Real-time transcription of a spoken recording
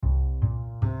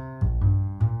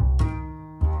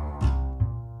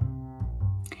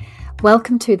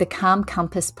Welcome to the Calm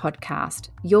Compass podcast,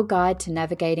 your guide to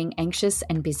navigating anxious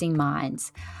and busy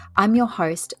minds. I'm your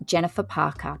host, Jennifer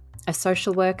Parker, a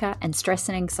social worker and stress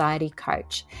and anxiety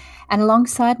coach. And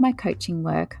alongside my coaching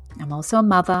work, I'm also a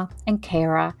mother and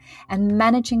carer, and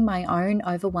managing my own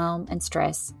overwhelm and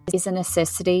stress is a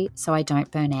necessity so I don't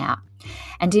burn out.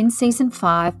 And in season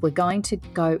 5, we're going to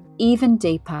go even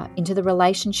deeper into the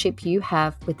relationship you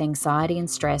have with anxiety and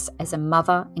stress as a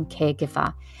mother and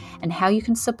caregiver, and how you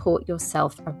can support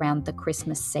yourself around the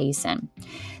Christmas season.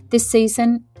 This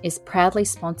season is proudly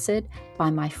sponsored by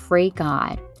my free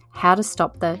guide, How to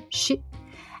Stop the Shit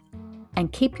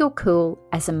and Keep Your Cool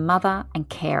as a Mother and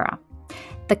Carer.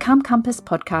 The Calm Compass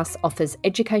podcast offers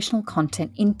educational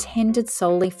content intended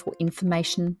solely for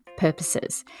information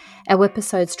purposes. Our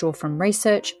episodes draw from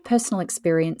research, personal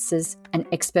experiences, and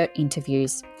expert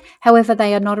interviews. However,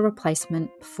 they are not a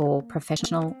replacement for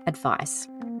professional advice.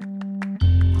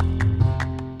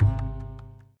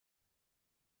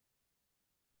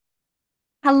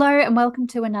 Hello and welcome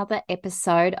to another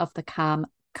episode of the Calm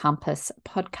Compass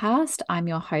podcast. I'm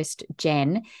your host,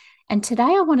 Jen, and today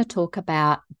I want to talk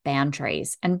about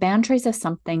boundaries. And boundaries are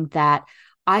something that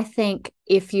I think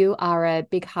if you are a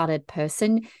big-hearted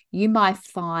person, you might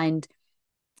find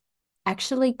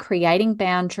actually creating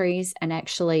boundaries and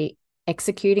actually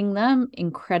executing them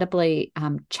incredibly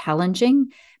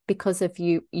challenging, because if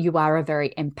you are a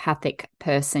very empathic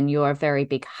person, you're very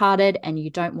big-hearted and you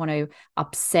don't want to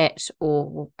upset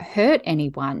or hurt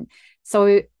anyone.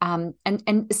 So, and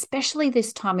especially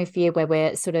this time of year where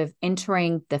we're sort of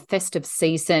entering the festive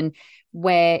season,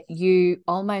 where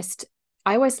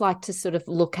I always like to sort of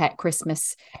look at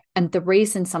Christmas, and the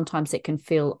reason sometimes it can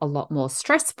feel a lot more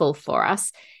stressful for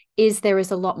us is there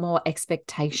is a lot more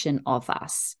expectation of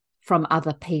us from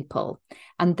other people.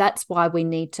 And that's why we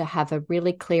need to have a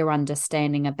really clear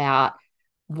understanding about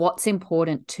what's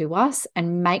important to us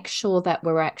and make sure that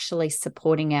we're actually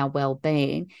supporting our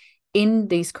well-being in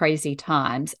these crazy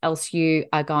times, else you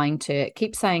are going to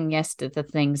keep saying yes to the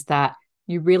things that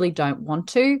you really don't want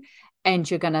to, and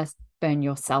you're going to burn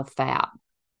yourself out.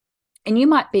 And you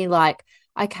might be like,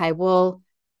 okay, well,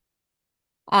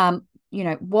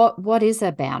 what is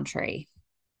a boundary?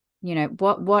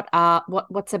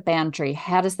 What's a boundary?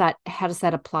 How does that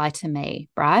apply to me,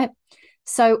 right?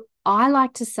 So I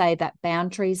like to say that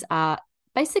boundaries are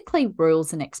basically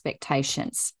rules and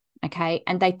expectations, okay?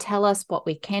 And they tell us what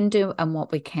we can do and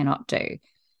what we cannot do.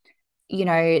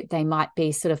 They might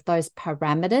be sort of those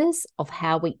parameters of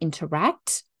how we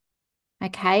interact,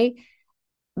 okay,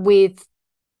 with,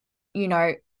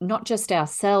 not just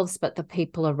ourselves, but the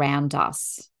people around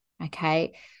us,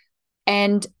 okay?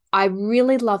 And I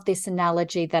really love this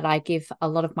analogy that I give a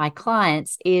lot of my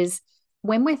clients is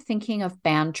when we're thinking of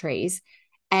boundaries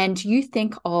and you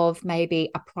think of maybe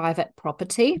a private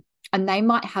property, and they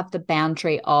might have the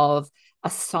boundary of a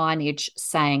signage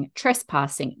saying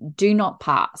trespassing, do not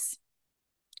pass.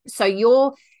 So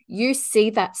you see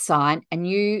that sign and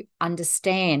you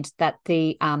understand that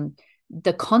the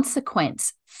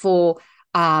consequence for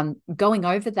going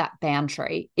over that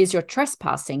boundary is you're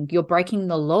trespassing, you're breaking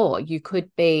the law. You could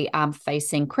be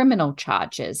facing criminal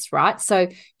charges, right? So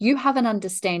you have an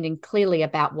understanding clearly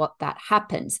about what that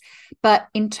happens. But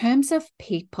in terms of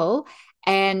people,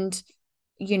 and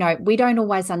we don't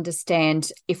always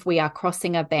understand if we are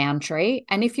crossing a boundary.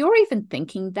 And if you're even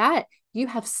thinking that, you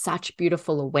have such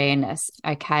beautiful awareness,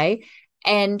 okay?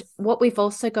 And what we've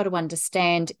also got to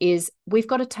understand is we've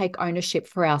got to take ownership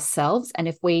for ourselves. And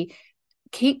if we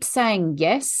keep saying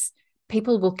yes,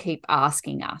 people will keep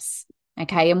asking us,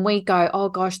 okay? And we go, oh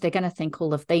gosh, they're going to think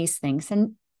all of these things.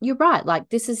 And you're right, like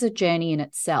this is a journey in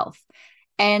itself.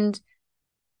 And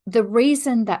the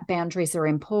reason that boundaries are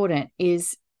important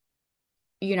is,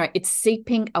 it's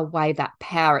seeping away that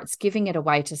power. It's giving it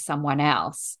away to someone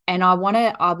else. And I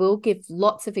will give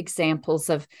lots of examples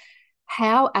of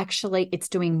how actually it's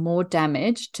doing more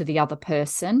damage to the other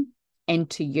person and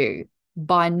to you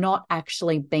by not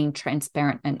actually being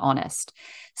transparent and honest.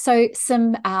 So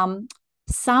some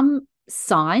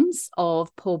signs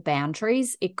of poor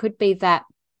boundaries, it could be that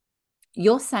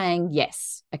you're saying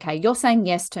yes, okay? You're saying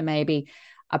yes to maybe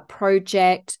a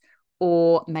project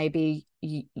or maybe,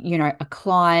 a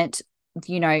client,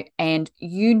 and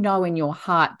in your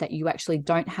heart that you actually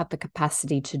don't have the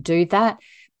capacity to do that,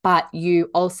 but you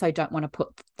also don't want to put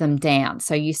them down.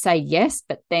 So you say yes,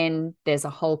 but then there's a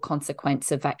whole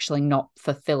consequence of actually not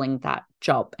fulfilling that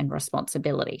job and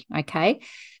responsibility, okay?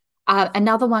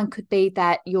 Another one could be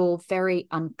that you're very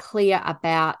unclear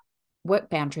about work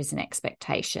boundaries and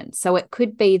expectations. So it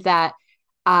could be that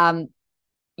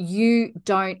you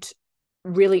don't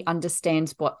really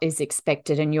understand what is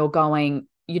expected and you're going,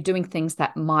 you're doing things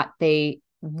that might be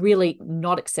really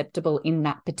not acceptable in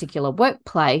that particular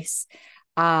workplace,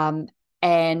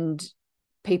 and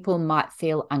people might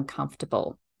feel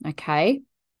uncomfortable, okay?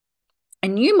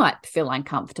 And you might feel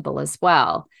uncomfortable as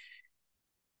well.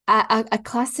 A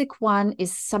classic one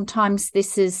is sometimes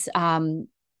this is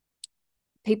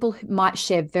people might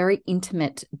share very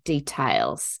intimate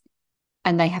details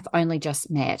and they have only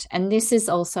just met. And this is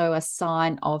also a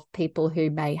sign of people who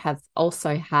may have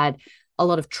also had a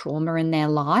lot of trauma in their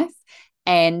life.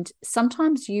 And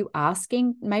sometimes you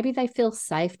asking, maybe they feel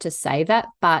safe to say that,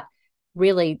 but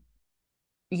really,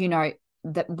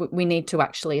 that we need to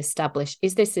actually establish,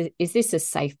 is this a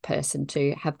safe person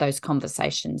to have those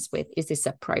conversations with? Is this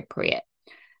appropriate?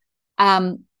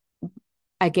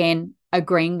 Again,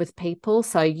 agreeing with people.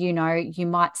 So, you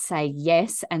might say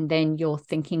yes, and then you're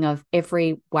thinking of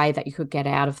every way that you could get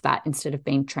out of that instead of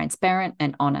being transparent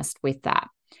and honest with that.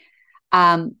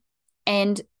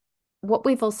 And what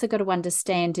we've also got to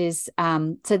understand is,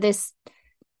 so there's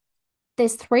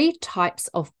three types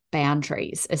of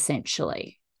boundaries,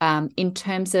 essentially, in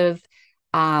terms of,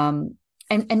 and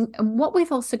what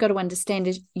we've also got to understand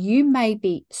is you may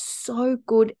be so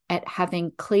good at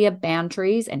having clear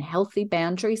boundaries and healthy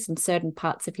boundaries in certain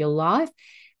parts of your life.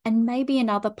 And maybe in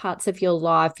other parts of your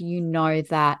life,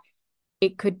 that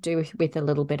it could do with a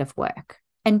little bit of work.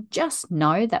 And just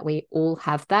know that we all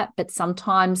have that. But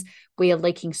sometimes we are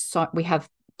leaking, we have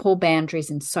poor boundaries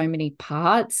in so many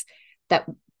parts that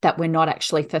we're not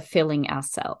actually fulfilling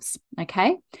ourselves,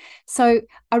 okay? So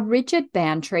a rigid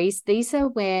boundaries, these are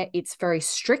where it's very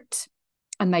strict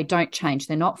and they don't change.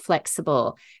 They're not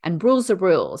flexible, and rules are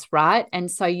rules, right? And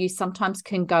so you sometimes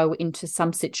can go into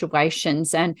some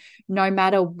situations and no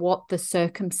matter what the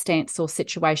circumstance or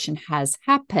situation has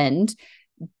happened,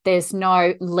 there's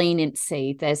no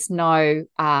leniency, there's no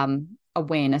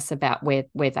awareness about where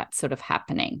that's sort of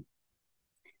happening.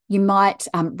 You might,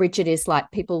 rigid is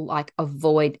like people like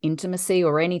avoid intimacy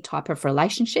or any type of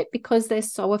relationship because they're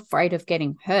so afraid of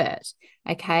getting hurt,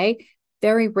 okay?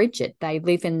 Very rigid. They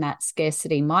live in that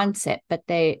scarcity mindset, but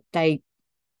they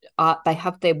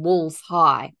have their walls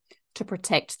high to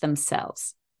protect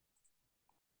themselves.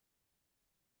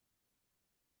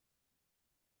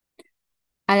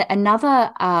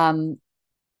 Another,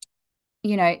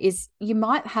 is you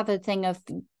might have a thing of,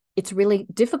 it's really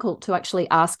difficult to actually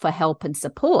ask for help and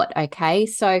support, okay?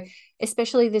 So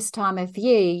especially this time of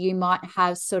year, you might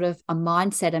have sort of a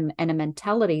mindset and a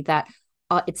mentality that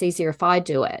it's easier if I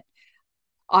do it.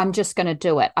 I'm just going to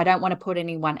do it. I don't want to put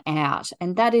anyone out.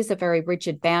 And that is a very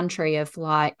rigid boundary of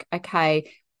like,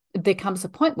 okay, there comes a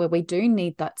point where we do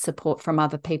need that support from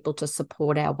other people to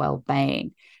support our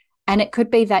well-being. And it could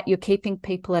be that you're keeping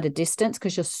people at a distance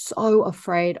because you're so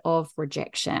afraid of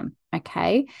rejection,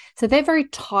 okay? So they're very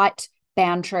tight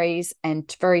boundaries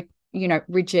and very,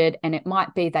 rigid. And it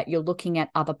might be that you're looking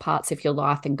at other parts of your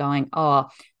life and going, oh,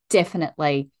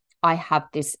 definitely I have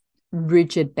this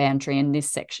rigid boundary in this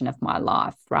section of my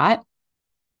life, right?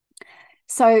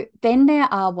 So then there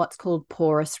are what's called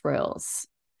porous rules.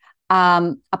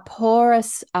 A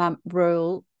porous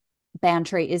rule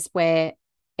boundary is where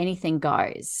anything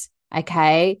goes,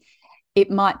 okay?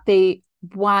 It might be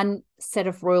one set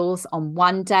of rules on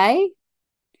one day,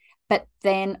 but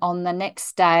then on the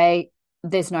next day,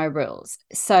 there's no rules.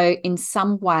 So in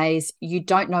some ways, you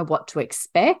don't know what to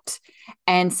expect.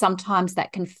 And sometimes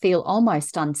that can feel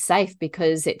almost unsafe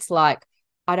because it's like,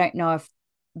 I don't know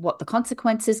what the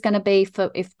consequence is going to be for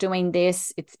if doing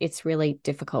this. It's really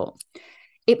difficult.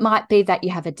 It might be that you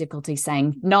have a difficulty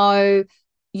saying no.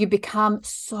 You become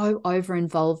so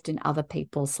over-involved in other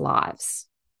people's lives,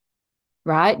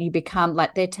 right? You become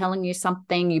like they're telling you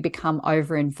something, you become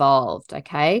over-involved,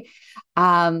 okay?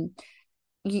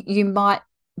 You might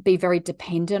be very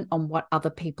dependent on what other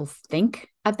people think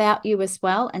about you as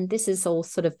well. And this is all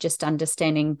sort of just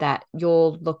understanding that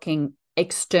you're looking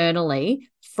externally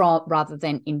from rather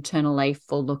than internally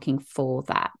for looking for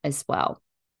that as well.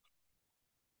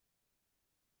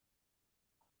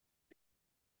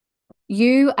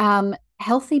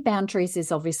 Healthy boundaries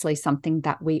is obviously something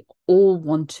that we all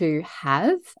want to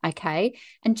have, okay?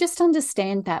 And just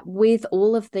understand that with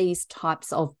all of these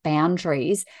types of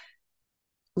boundaries,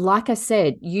 like I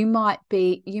said, you might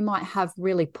have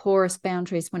really porous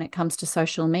boundaries when it comes to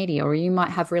social media, or you might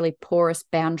have really porous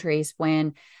boundaries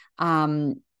when,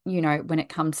 when it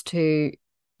comes to,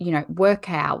 work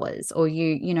hours, or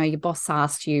your boss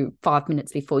asked you 5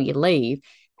 minutes before you leave.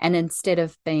 And instead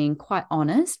of being quite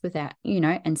honest with that,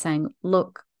 and saying,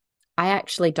 look, I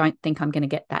actually don't think I'm going to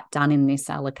get that done in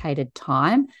this allocated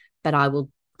time, but I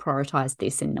will prioritize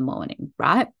this in the morning,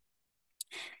 right?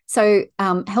 So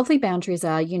healthy boundaries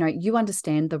are, you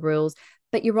understand the rules,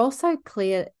 but you're also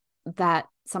clear that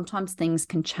sometimes things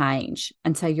can change.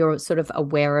 And so you're sort of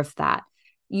aware of that.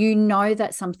 You know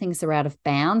that some things are out of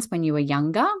bounds when you were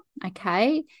younger,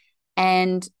 okay?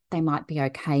 And they might be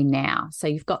okay now. So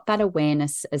you've got that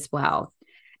awareness as well.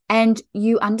 And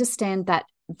you understand that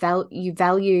you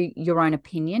value your own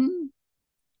opinion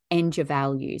and your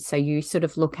values. So you sort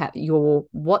of look at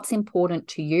what's important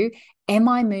to you. Am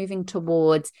I moving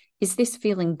towards, is this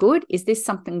feeling good? Is this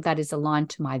something that is aligned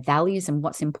to my values and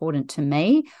what's important to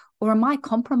me? Or am I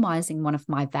compromising one of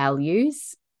my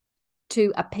values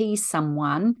to appease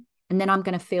someone? And then I'm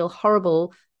going to feel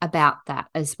horrible about that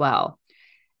as well.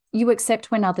 You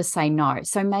accept when others say no.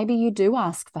 So maybe you do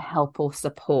ask for help or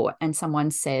support and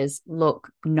someone says, look,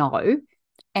 no.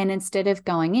 And instead of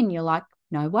going in, you're like,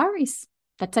 no worries.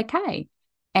 That's okay.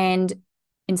 And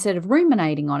instead of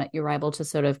ruminating on it, you're able to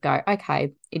sort of go,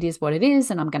 okay, it is what it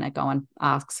is, and I'm going to go and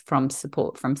ask from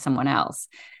support from someone else.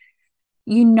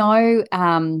 You know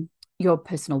your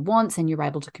personal wants and you're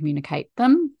able to communicate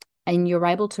them, and you're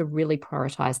able to really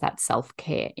prioritize that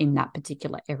self-care in that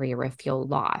particular area of your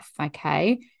life,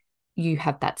 okay? You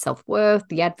have that self-worth,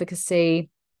 the advocacy.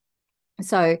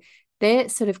 So they're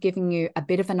sort of giving you a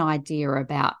bit of an idea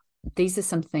about these are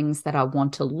some things that I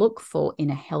want to look for in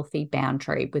a healthy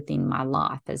boundary within my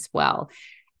life as well.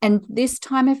 And this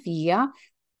time of year,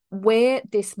 where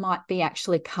this might be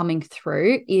actually coming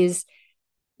through is,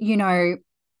 we're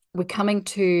coming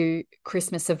to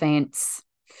Christmas events,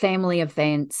 family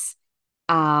events,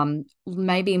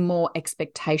 maybe more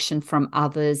expectation from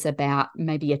others about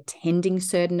maybe attending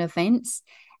certain events.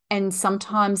 And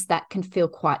sometimes that can feel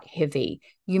quite heavy.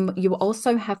 You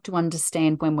also have to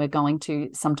understand when we're going to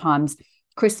sometimes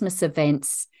Christmas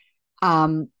events,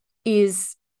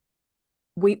 is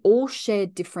we all share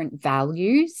different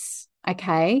values,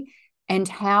 okay? And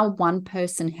how one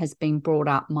person has been brought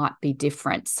up might be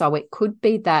different. So it could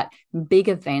be that big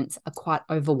events are quite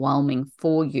overwhelming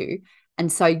for you. And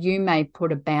so you may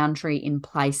put a boundary in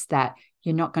place that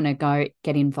you're not going to go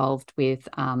get involved with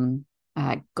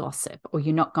gossip, or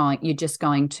you're just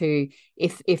going to,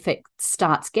 if it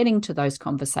starts getting to those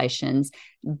conversations,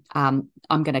 I'm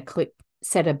going to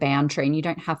set a boundary, and you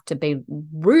don't have to be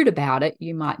rude about it.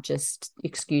 You might just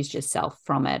excuse yourself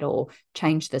from it or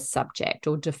change the subject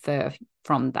or defer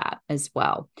from that as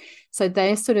well. So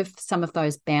they're sort of some of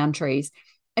those boundaries.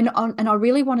 And I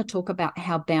really want to talk about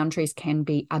how boundaries can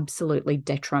be absolutely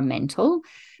detrimental,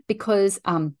 because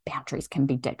boundaries can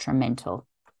be detrimental.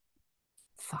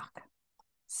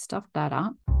 Stuff that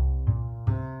up.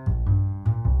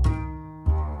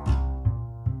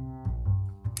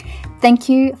 Thank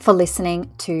you for listening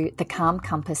to the Calm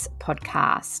Compass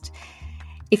podcast.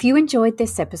 If you enjoyed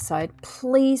this episode,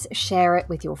 please share it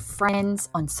with your friends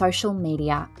on social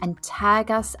media and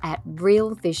tag us at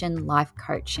Real Vision Life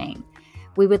Coaching.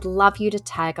 We would love you to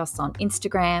tag us on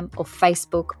Instagram or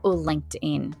Facebook or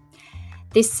LinkedIn.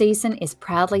 This season is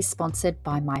proudly sponsored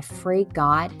by my free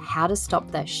guide, How to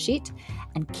Stop the Shit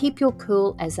and Keep Your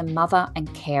Cool as a Mother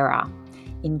and Carer.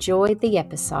 Enjoy the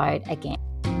episode again.